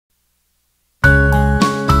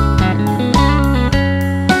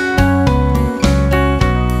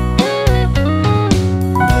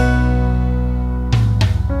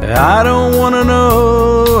I don't wanna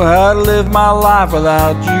know how to live my life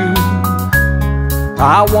without you.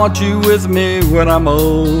 I want you with me when I'm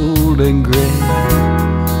old and gray.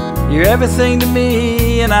 You're everything to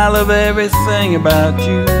me, and I love everything about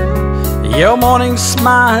you. Your morning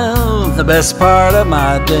smile, the best part of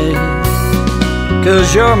my day.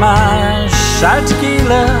 'Cause you're my shot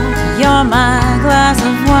tequila, you're my glass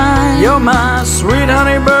of wine, you're my sweet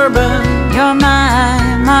honey bourbon, you're my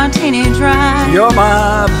martini dry, you're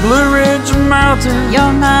my Blue Ridge Mountain,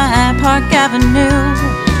 you're my Park Avenue.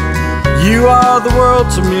 You are the world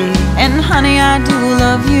to me, and honey, I do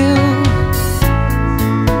love you.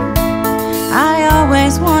 I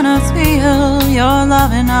always wanna feel your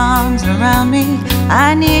loving arms around me.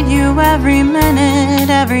 I need you every minute,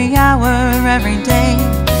 every hour, every day.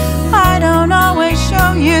 I don't always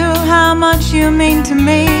show you how much you mean to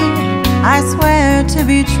me. I swear to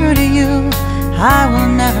be true to you, I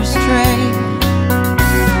will never stray.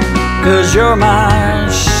 'Cause you're my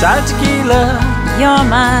shot tequila, you're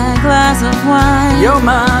my glass of wine, you're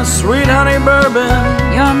my sweet honey bourbon,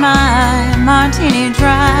 you're my martini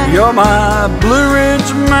dry, you're my Blue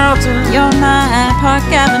Ridge Mountain, you're my Park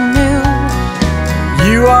Avenue.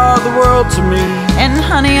 You are the world to me, and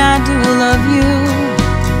honey, I do love you.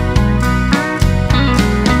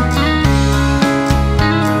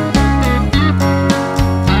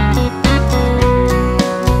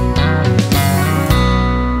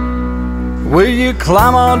 Will you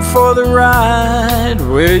climb on for the ride?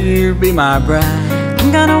 Will you be my bride?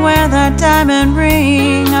 I'm gonna wear that diamond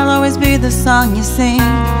ring, I'll always be the song you sing.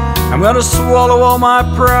 I'm gonna swallow all my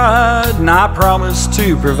pride, and I promise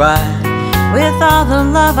to provide. With all the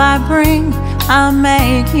love I bring, I'll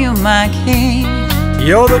make you my king.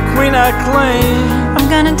 You're the queen I claim, I'm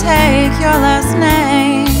gonna take your last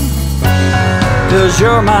name. 'Cause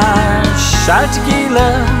you're my shot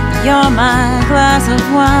tequila, you're my glass of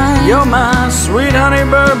wine, you're my sweet honey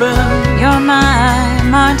bourbon, you're my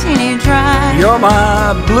martini dry, you're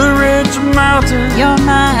my Blue Ridge Mountain, you're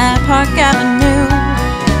my Park Avenue.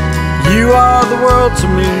 You are the world to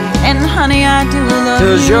me, and honey, I do love you.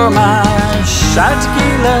 'Cause you're my shot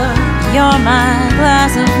tequila, you're my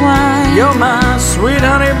glass of wine, you're my sweet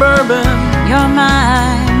honey bourbon, you're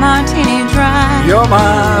my martini dry, you're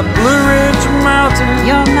my Blue Ridge Mountain,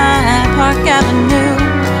 you're my Park Avenue.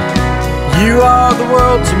 You are the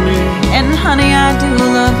world to me, and honey, I do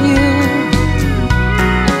love you.